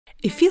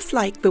It feels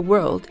like the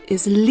world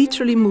is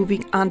literally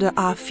moving under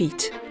our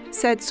feet,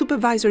 said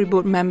Supervisory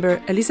Board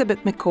member Elizabeth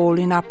McCall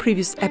in our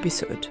previous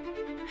episode.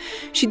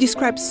 She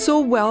describes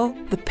so well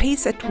the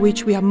pace at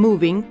which we are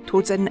moving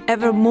towards an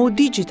ever more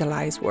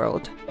digitalized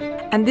world.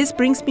 And this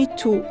brings me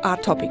to our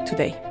topic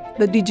today,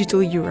 the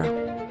digital euro.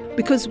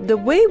 Because the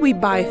way we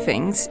buy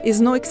things is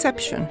no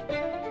exception.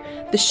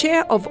 The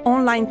share of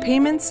online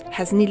payments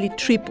has nearly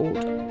tripled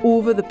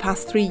over the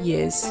past 3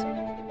 years.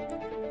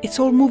 It's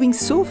all moving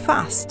so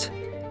fast.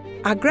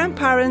 Our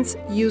grandparents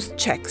used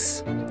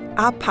checks,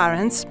 our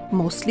parents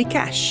mostly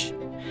cash.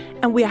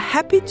 And we are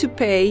happy to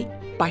pay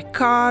by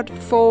card,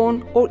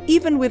 phone, or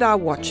even with our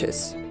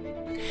watches.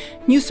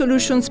 New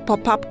solutions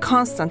pop up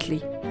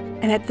constantly,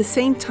 and at the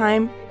same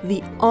time,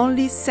 the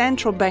only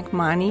central bank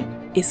money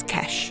is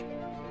cash.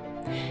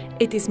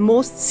 It is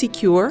most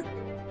secure,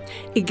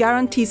 it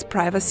guarantees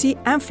privacy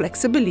and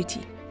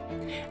flexibility.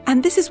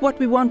 And this is what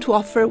we want to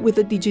offer with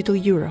the digital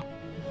euro.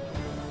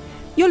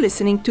 You're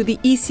listening to the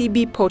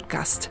ECB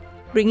Podcast,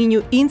 bringing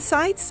you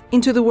insights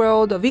into the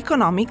world of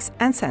economics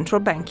and central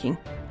banking.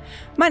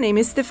 My name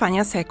is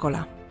Stefania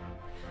Secola.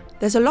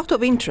 There's a lot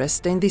of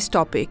interest in this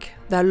topic.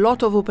 There are a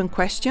lot of open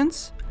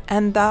questions,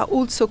 and there are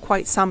also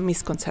quite some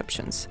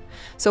misconceptions.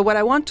 So what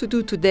I want to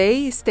do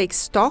today is take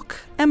stock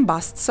and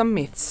bust some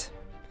myths.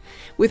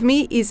 With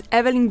me is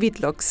Evelien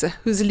Witlox,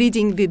 who's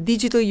leading the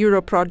Digital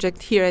Euro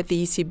project here at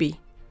the ECB.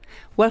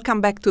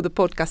 Welcome back to the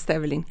podcast,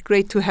 Evelien.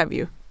 Great to have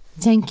you.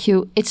 Thank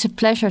you. It's a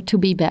pleasure to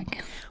be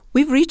back.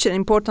 We've reached an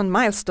important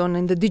milestone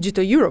in the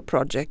Digital Euro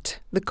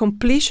project, the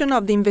completion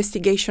of the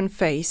investigation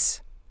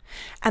phase.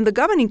 And the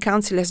Governing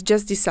Council has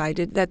just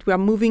decided that we are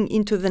moving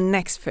into the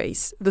next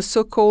phase, the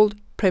so-called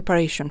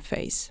preparation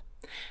phase.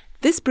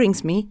 This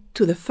brings me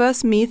to the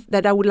first myth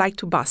that I would like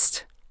to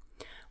bust.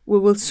 We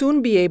will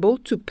soon be able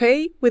to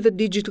pay with the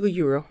digital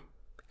euro.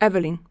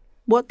 Evelien,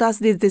 what does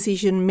this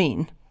decision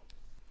mean?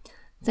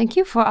 Thank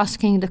you for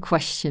asking the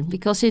question,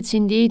 because it's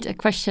indeed a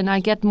question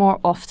I get more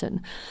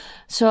often.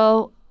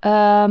 So,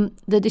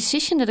 the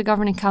decision that the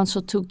Governing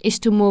Council took is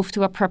to move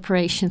to a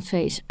preparation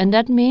phase. And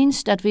that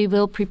means that we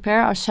will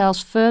prepare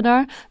ourselves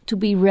further to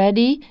be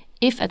ready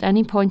if at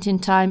any point in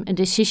time a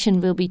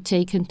decision will be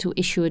taken to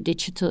issue a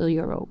digital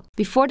euro.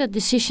 Before that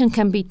decision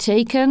can be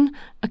taken,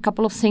 a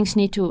couple of things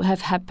need to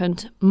have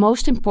happened.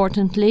 Most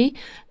importantly,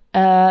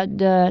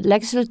 the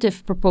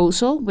legislative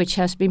proposal, which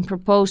has been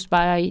proposed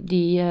by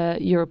the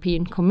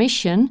European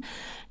Commission,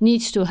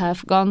 needs to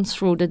have gone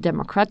through the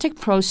democratic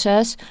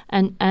process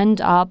and end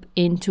up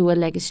into a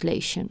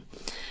legislation.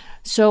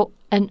 So,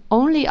 and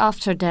only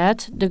after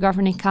that, the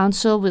Governing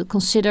Council will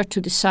consider to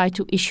decide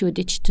to issue a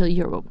digital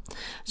euro.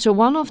 So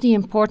one of the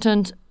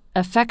important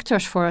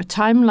factors for a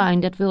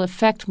timeline that will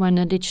affect when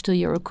a digital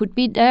euro could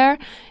be there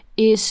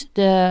is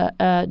the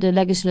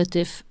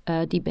legislative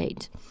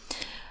debate.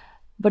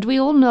 But we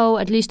all know,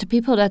 at least the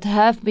people that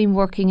have been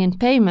working in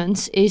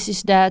payments,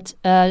 is that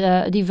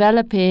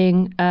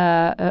developing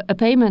a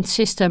payment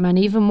system, and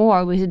even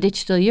more with a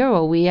digital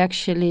euro, we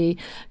actually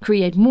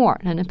create more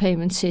than a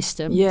payment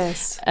system.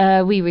 Yes.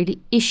 We really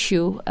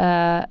issue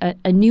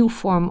a new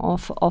form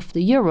of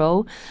the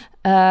euro.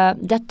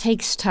 That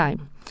takes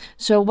time.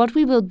 So what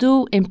we will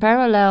do in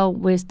parallel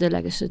with the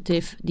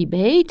legislative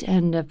debate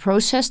and the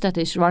process that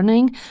is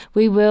running,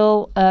 we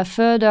will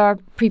further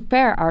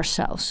prepare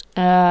ourselves,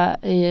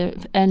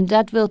 and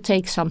that will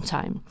take some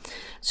time.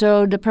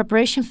 So the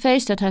preparation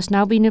phase that has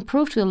now been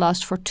approved will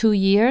last for 2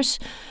 years.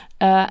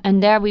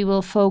 And there we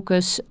will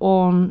focus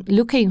on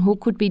looking who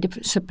could be the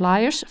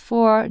suppliers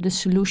for the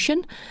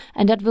solution.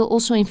 And that will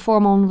also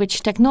inform on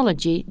which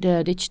technology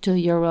the digital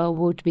euro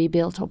would be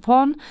built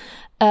upon.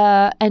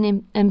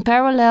 And in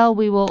parallel,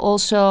 we will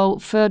also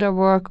further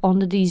work on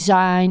the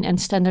design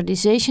and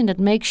standardization that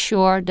makes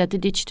sure that the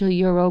digital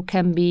euro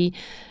can be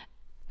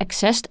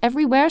accessed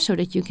everywhere so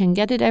that you can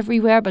get it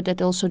everywhere, but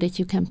that also that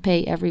you can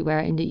pay everywhere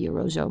in the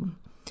Eurozone.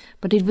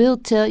 But it will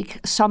take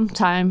some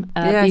time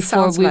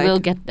before we will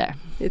get there.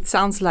 It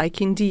sounds like,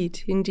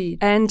 indeed.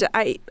 And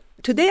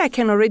today I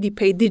can already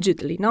pay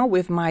digitally, now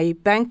with my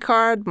bank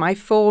card, my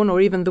phone, or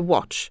even the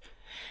watch.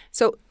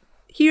 So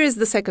here is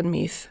the second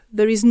myth.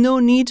 There is no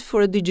need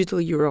for a digital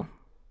euro.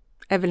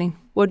 Evelien,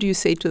 what do you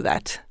say to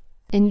that?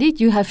 Indeed,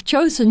 you have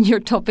chosen your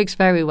topics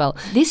very well.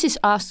 This is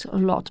asked a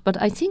lot,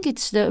 but I think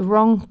it's the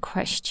wrong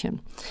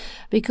question.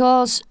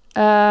 Because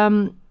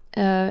one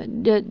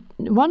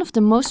of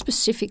the most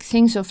specific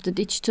things of the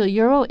digital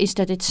euro is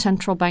that it's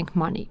central bank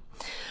money.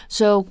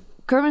 So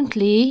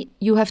currently,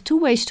 you have 2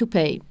 ways to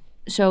pay.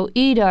 So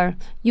either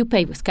you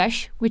pay with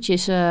cash, which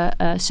is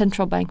a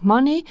central bank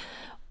money,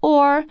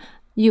 or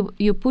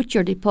you put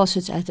your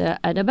deposits at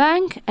a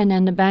bank, and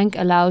then the bank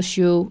allows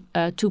you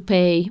to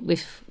pay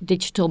with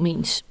digital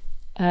means.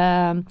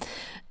 And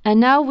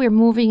now we're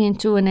moving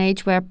into an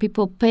age where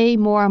people pay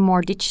more and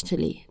more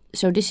digitally.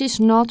 So this is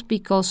not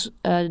because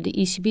the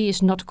ECB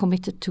is not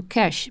committed to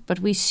cash, but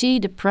we see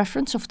the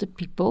preference of the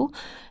people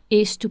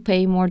is to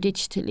pay more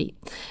digitally.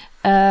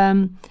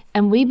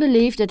 And we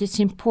believe that it's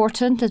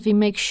important that we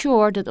make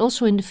sure that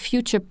also in the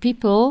future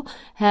people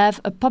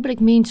have a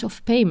public means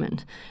of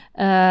payment.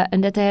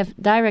 and that they have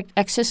direct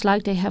access,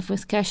 like they have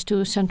with cash,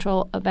 to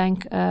central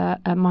bank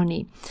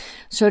money.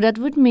 So that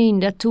would mean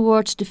that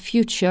towards the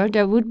future,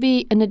 there would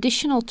be an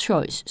additional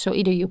choice. So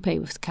either you pay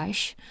with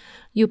cash,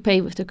 you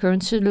pay with the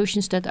current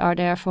solutions that are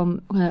there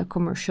from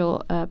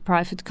commercial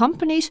private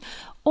companies,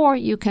 or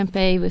you can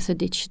pay with a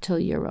digital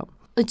euro.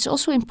 It's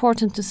also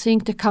important to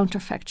think the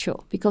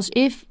counterfactual, because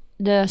if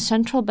the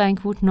central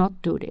bank would not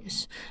do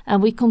this,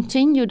 and we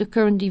continue the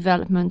current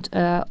development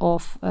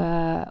of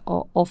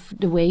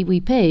the way we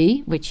pay,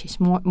 which is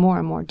more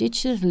and more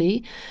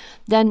digitally,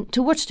 then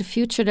towards the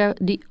future,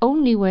 the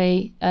only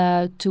way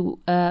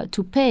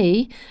to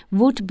pay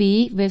would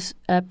be with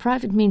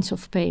private means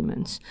of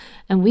payments.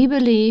 And we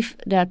believe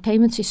that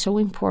payments is so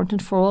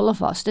important for all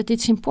of us that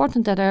it's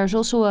important that there is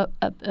also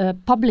a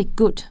public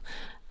good,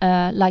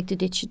 like the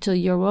digital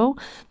euro,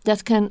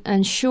 that can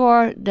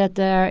ensure that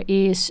there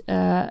is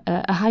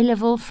a high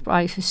level of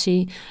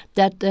privacy,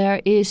 that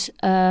there is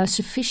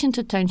sufficient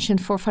attention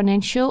for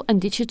financial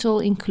and digital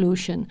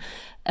inclusion.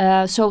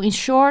 So in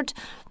short,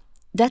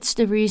 that's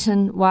the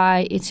reason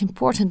why it's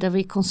important that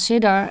we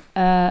consider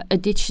a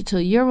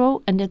digital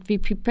euro and that we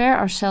prepare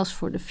ourselves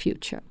for the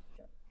future.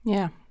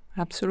 Yeah.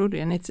 Absolutely.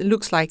 And it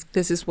looks like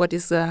this is what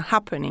is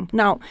happening.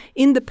 Now,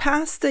 in the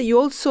past, you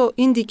also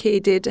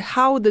indicated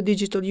how the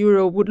digital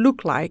euro would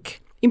look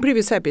like in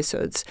previous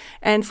episodes.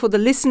 And for the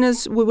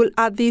listeners, we will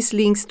add these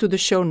links to the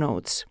show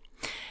notes.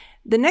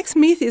 The next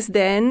myth is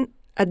then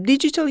a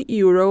digital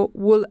euro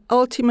will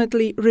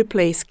ultimately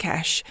replace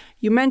cash.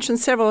 You mentioned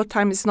several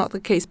times it's not the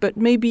case, but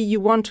maybe you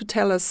want to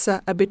tell us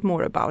a bit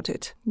more about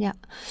it. Yeah.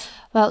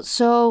 Well,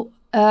 so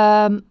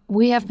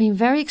we have been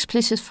very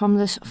explicit from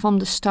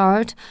the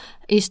start,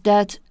 is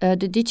that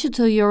the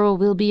digital euro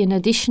will be an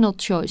additional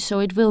choice. So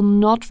it will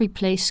not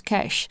replace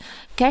cash.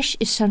 Cash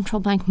is central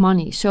bank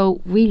money, so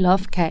we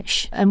love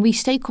cash and we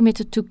stay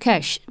committed to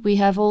cash. We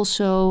have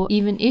also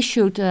even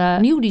issued a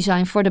new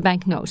design for the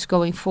banknotes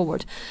going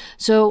forward.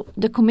 So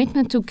the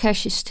commitment to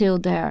cash is still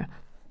there.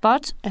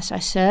 But as I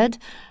said,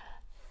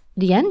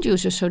 the end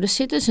users, so the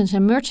citizens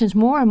and merchants,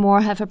 more and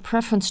more have a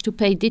preference to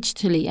pay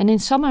digitally. And in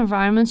some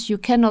environments, you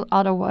cannot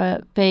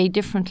pay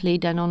differently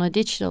than on a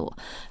digital.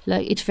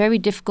 Like, it's very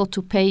difficult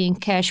to pay in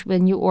cash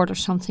when you order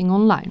something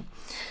online.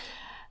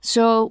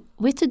 So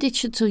with the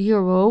digital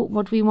euro,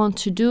 what we want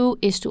to do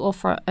is to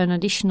offer an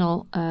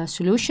additional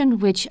solution,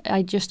 which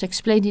I just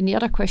explained in the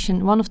other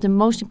question. One of the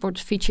most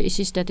important features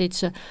is that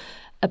it's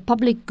a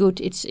public good.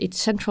 It's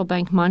central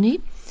bank money.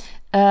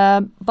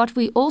 But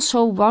we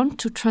also want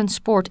to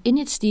transport in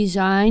its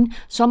design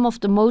some of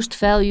the most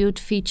valued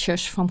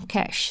features from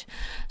cash.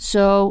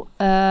 So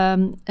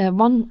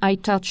one I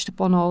touched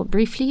upon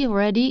briefly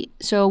already.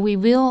 So we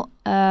will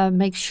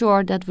make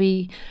sure that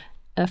we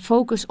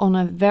focus on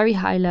a very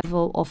high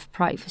level of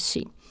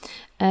privacy.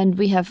 And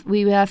we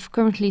have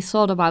currently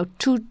thought about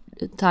two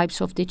types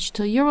of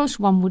digital euros.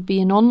 One would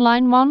be an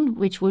online one,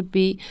 which would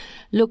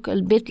look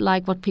a bit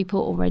like what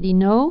people already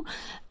know.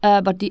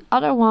 But the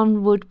other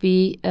one would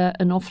be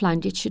an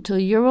offline digital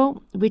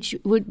euro, which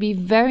would be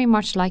very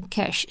much like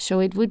cash. So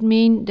it would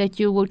mean that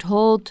you would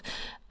hold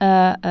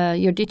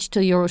your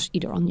digital euros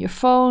either on your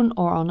phone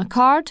or on a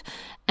card,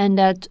 and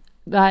that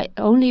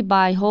only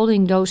by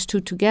holding those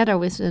two together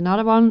with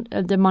another one,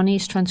 the money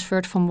is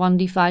transferred from one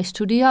device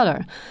to the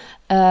other.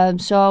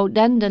 So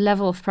then the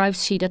level of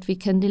privacy that we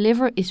can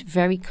deliver is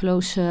very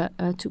close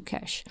to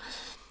cash.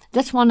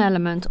 That's one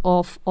element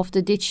of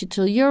the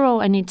digital euro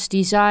and its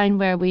design,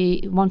 where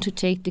we want to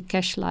take the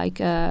cash-like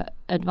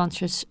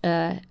advances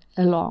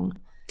along.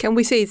 Can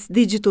we say it's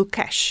digital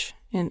cash?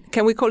 And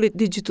can we call it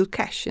digital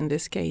cash in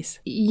this case?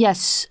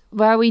 Yes,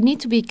 where we need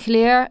to be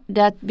clear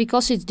that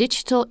because it's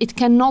digital, it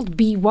cannot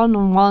be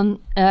one-on-one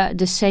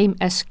the same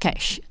as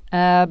cash.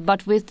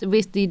 But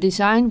with the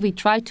design, we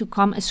try to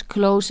come as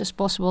close as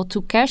possible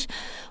to cash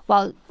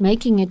while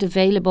making it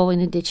available in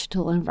a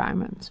digital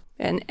environment.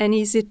 And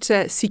is it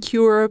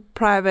secure,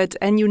 private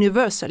and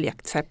universally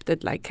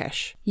accepted like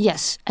cash?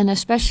 Yes, and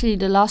especially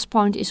the last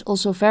point is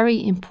also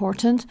very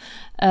important.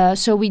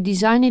 So we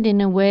design it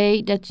in a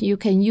way that you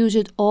can use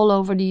it all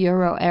over the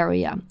euro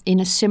area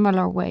in a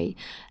similar way.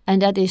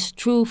 And that is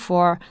true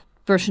for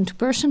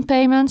person-to-person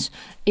payments.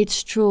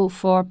 It's true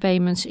for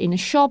payments in a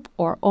shop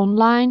or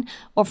online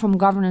or from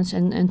governments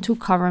and to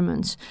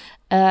governments.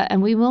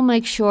 And we will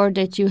make sure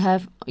that you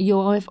have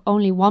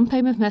only one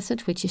payment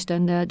method, which is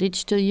then the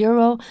digital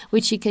euro,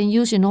 which you can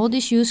use in all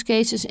these use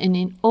cases and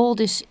in all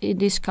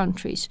these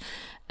countries.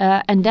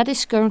 And that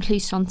is currently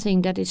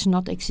something that is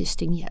not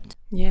existing yet.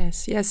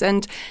 Yes.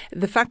 And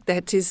the fact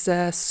that it's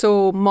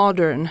so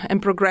modern and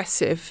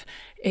progressive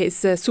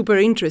is super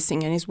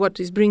interesting and is what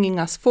is bringing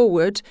us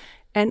forward,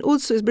 and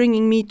also is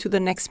bringing me to the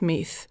next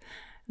myth.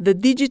 The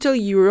digital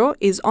euro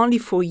is only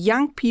for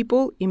young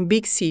people in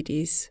big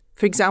cities.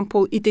 For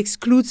example, it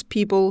excludes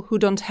people who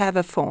don't have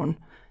a phone.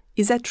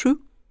 Is that true?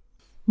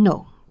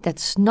 No,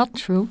 that's not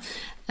true.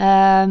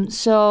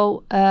 As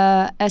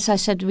I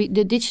said,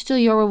 the digital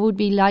euro would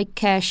be like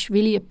cash,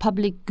 really a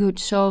public good.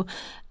 So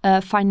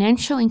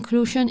Financial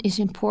inclusion is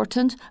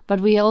important,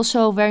 but we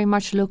also very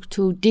much look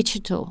to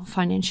digital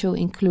financial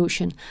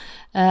inclusion.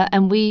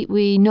 And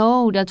we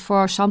know that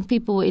for some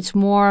people it's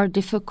more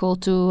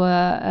difficult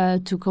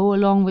to go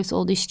along with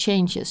all these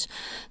changes.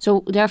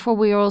 So therefore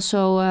we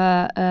also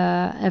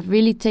have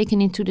really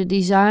taken into the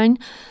design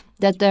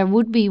that there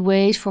would be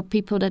ways for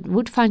people that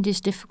would find this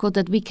difficult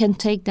that we can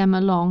take them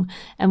along.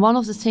 And one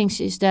of the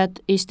things is that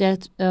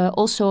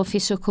also a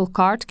physical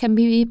card can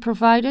be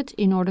provided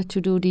in order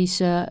to do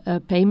these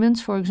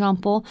payments, for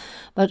example,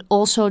 but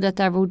also that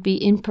there would be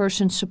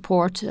in-person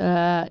support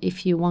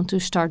if you want to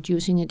start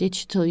using a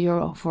digital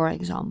euro, for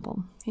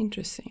example.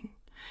 Interesting.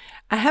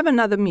 I have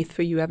another myth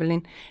for you,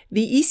 Evelien.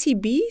 The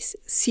ECB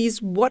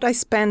sees what I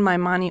spend my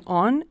money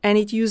on, and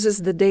it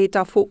uses the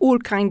data for all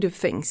kinds of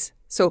things.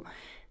 So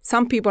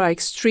some people are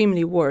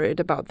extremely worried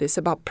about this,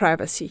 about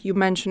privacy. You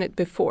mentioned it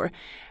before.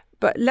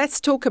 But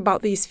let's talk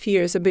about these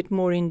fears a bit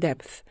more in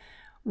depth.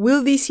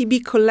 Will the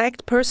ECB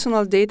collect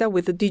personal data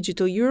with the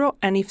digital euro?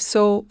 And if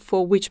so,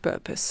 for which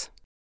purpose?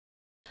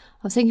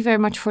 Well, thank you very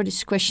much for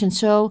this question.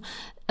 So,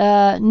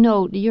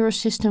 no, the euro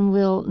system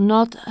will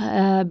not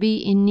be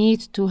in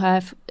need to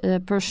have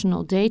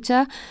personal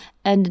data.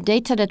 And the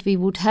data that we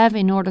would have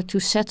in order to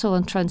settle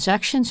a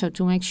transaction, so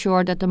to make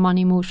sure that the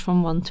money moves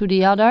from one to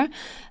the other,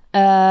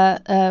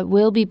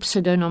 will be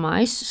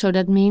pseudonymized. So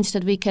that means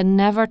that we can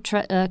never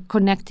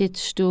connect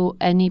it to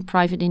any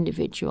private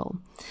individual.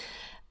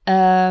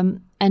 And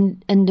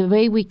the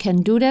way we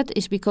can do that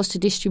is because the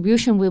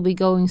distribution will be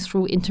going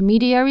through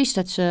intermediaries.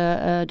 That's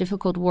a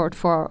difficult word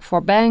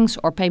for banks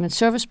or payment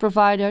service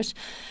providers.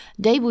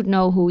 They would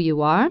know who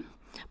you are,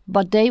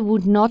 but they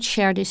would not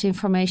share this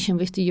information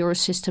with the euro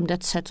system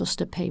that settles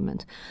the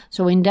payment.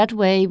 So in that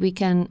way, we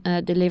can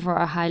deliver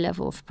a high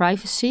level of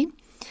privacy.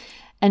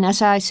 And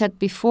as I said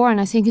before, and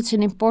I think it's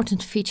an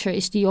important feature,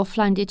 is the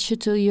offline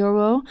digital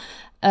euro.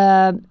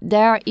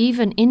 There,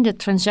 even in the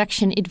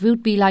transaction, it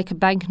would be like a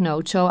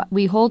banknote. So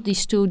we hold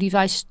these two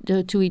devices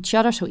to each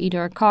other, so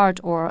either a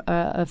card or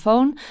a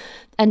phone,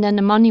 and then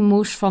the money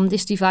moves from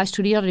this device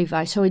to the other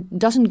device. So it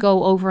doesn't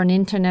go over an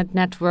internet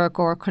network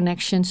or a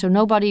connection, so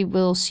nobody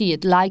will see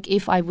it, like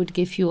if I would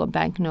give you a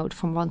banknote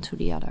from one to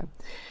the other.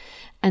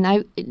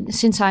 And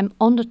since I'm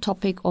on the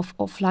topic of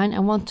offline, I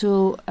want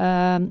to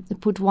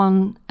put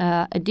one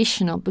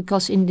additional,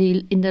 because in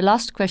the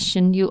last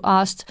question you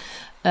asked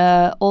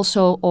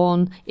also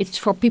on it's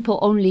for people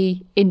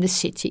only in the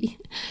city.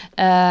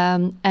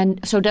 And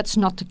so that's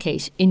not the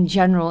case. In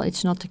general,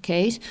 it's not the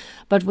case.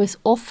 But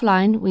with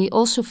offline, we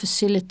also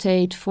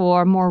facilitate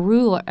for more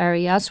rural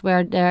areas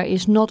where there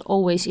is not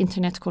always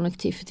internet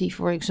connectivity,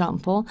 for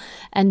example.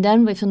 And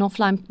then with an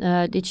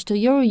offline digital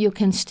euro, you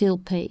can still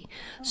pay.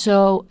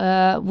 So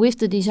with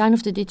the design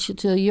of the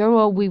digital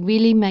euro, we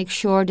really make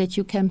sure that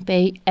you can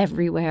pay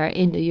everywhere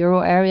in the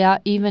euro area,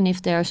 even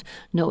if there's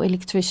no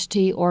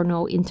electricity or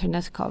no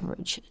internet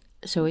coverage.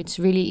 So it's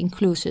really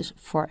inclusive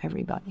for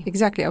everybody.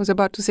 Exactly. I was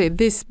about to say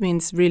this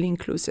means really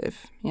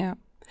inclusive. Yeah.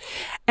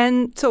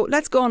 And so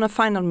let's go on a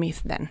final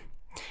myth then.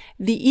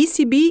 The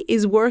ECB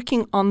is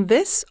working on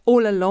this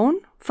all alone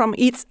from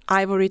its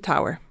ivory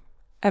tower.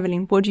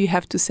 Evelien, what do you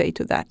have to say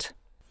to that?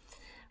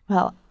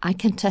 Well, I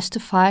can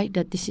testify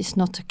that this is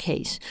not the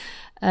case.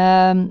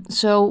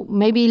 So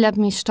maybe let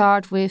me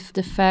start with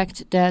the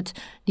fact that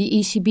the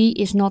ECB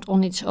is not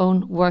on its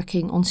own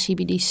working on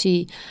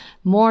CBDC.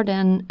 More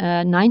than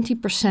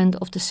 90%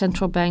 of the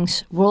central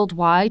banks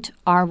worldwide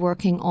are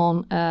working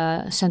on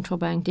central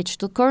bank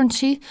digital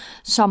currency.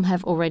 Some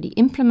have already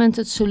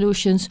implemented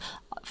solutions.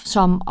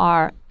 Some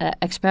are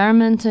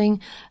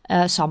experimenting.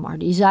 Some are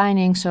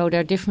designing. So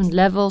there are different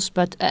levels,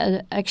 but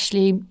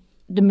actually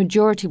the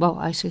majority, well,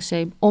 I should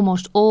say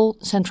almost all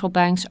central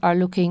banks are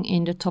looking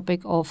in the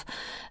topic of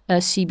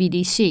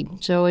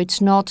CBDC. So it's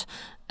not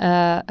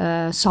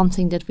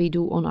something that we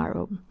do on our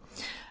own.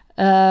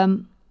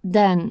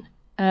 Then,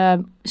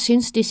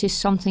 since this is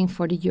something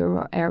for the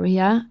euro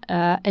area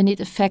and it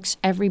affects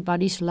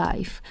everybody's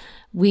life,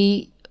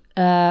 we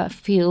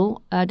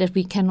feel that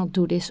we cannot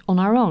do this on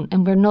our own,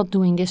 and we're not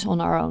doing this on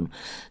our own.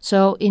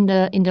 So in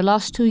the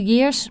last 2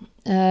 years,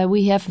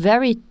 we have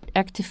very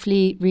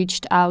actively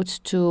reached out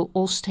to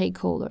all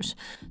stakeholders.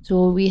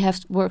 So we have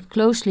worked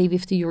closely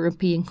with the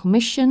European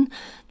Commission.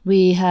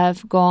 We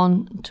have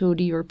gone to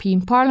the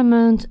European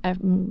Parliament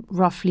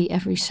roughly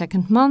every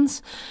second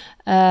month.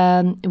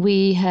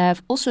 We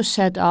have also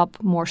set up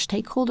more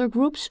stakeholder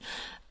groups.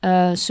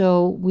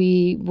 So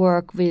we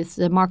work with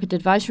the Market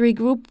Advisory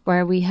Group,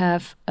 where we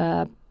have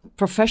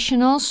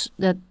professionals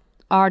that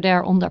are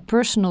there on their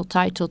personal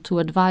title to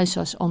advise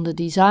us on the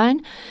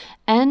design.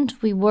 And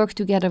we work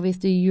together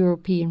with the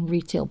European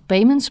Retail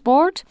Payments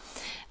Board.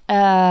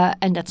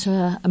 And that's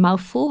a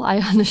mouthful, I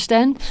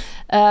understand.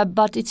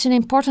 But it's an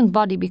important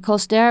body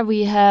because there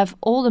we have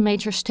all the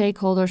major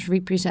stakeholders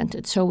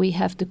represented. So we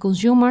have the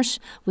consumers,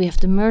 we have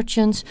the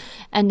merchants,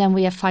 and then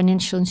we have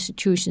financial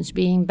institutions,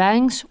 being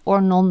banks or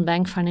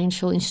non-bank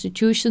financial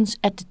institutions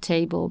at the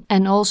table.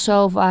 And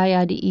also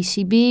via the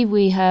ECB,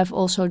 we have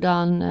also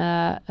done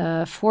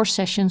 4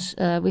 sessions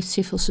with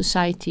civil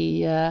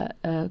society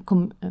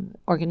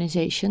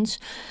organizations.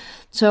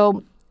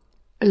 So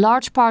a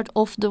large part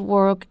of the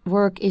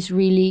work is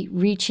really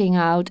reaching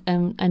out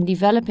and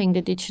developing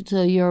the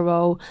digital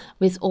euro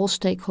with all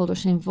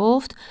stakeholders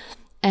involved.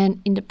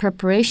 And in the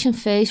preparation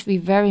phase, we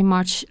very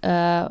much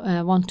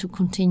want to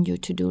continue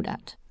to do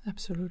that.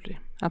 Absolutely.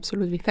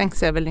 Absolutely.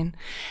 Thanks, Evelien.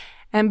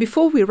 And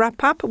before we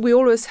wrap up, we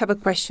always have a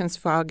questions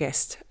for our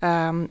guest.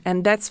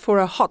 And that's for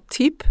a hot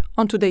tip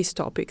on today's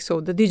topic,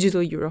 so the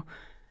digital euro.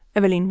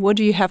 Evelien, what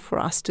do you have for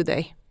us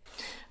today?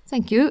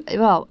 Thank you.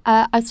 Well,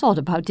 I thought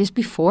about this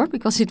before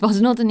because it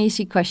was not an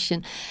easy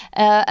question.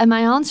 And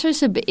my answer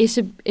is a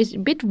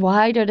bit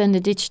wider than the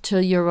digital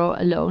euro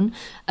alone.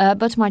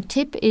 But my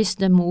tip is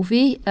the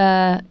movie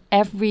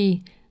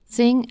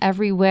Everything,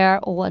 Everywhere,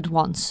 All at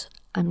Once.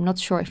 I'm not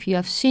sure if you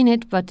have seen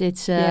it, but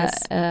it's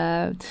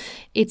a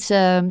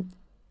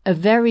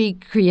very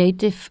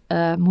creative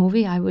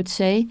movie, I would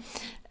say.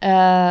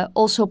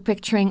 Also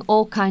picturing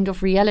all kind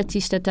of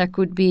realities that there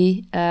could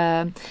be.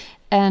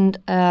 And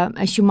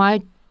as you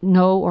might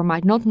know or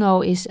might not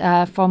know, is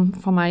from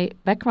my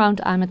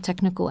background, I'm a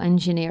technical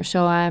engineer,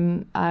 so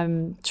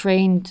I'm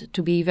trained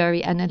to be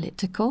very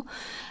analytical.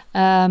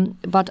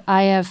 But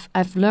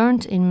I've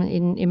learned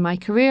in my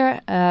career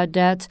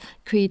that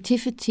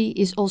creativity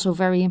is also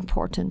very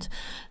important.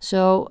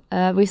 So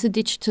with the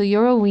digital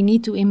euro, we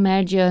need to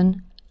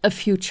imagine a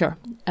future,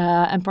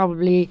 and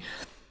probably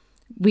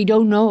we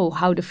don't know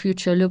how the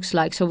future looks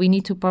like, so we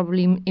need to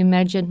probably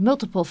imagine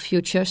multiple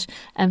futures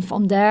and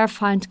from there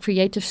find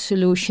creative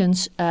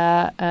solutions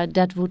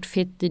that would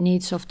fit the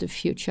needs of the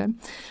future.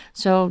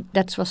 So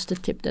that was the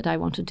tip that I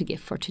wanted to give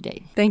for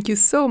today. Thank you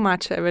so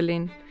much,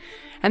 Evelien.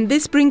 And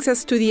this brings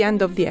us to the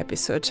end of the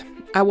episode.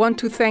 I want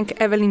to thank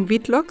Evelien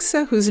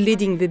Witlox, who's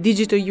leading the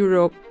Digital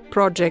Euro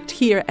project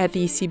here at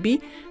the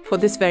ECB, for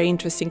this very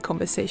interesting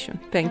conversation.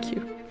 Thank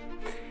you.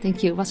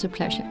 Thank you. It was a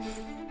pleasure.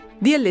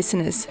 Dear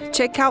listeners,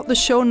 check out the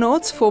show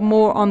notes for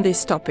more on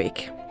this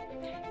topic.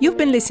 You've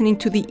been listening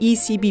to the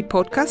ECB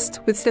Podcast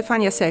with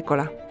Stefania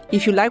Secola.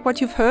 If you like what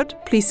you've heard,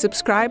 please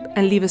subscribe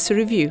and leave us a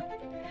review.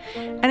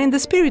 And in the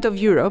spirit of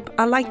Europe,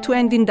 I'd like to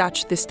end in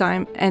Dutch this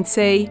time and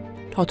say,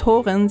 tot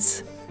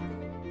horens.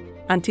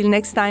 Until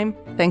next time,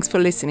 thanks for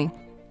listening.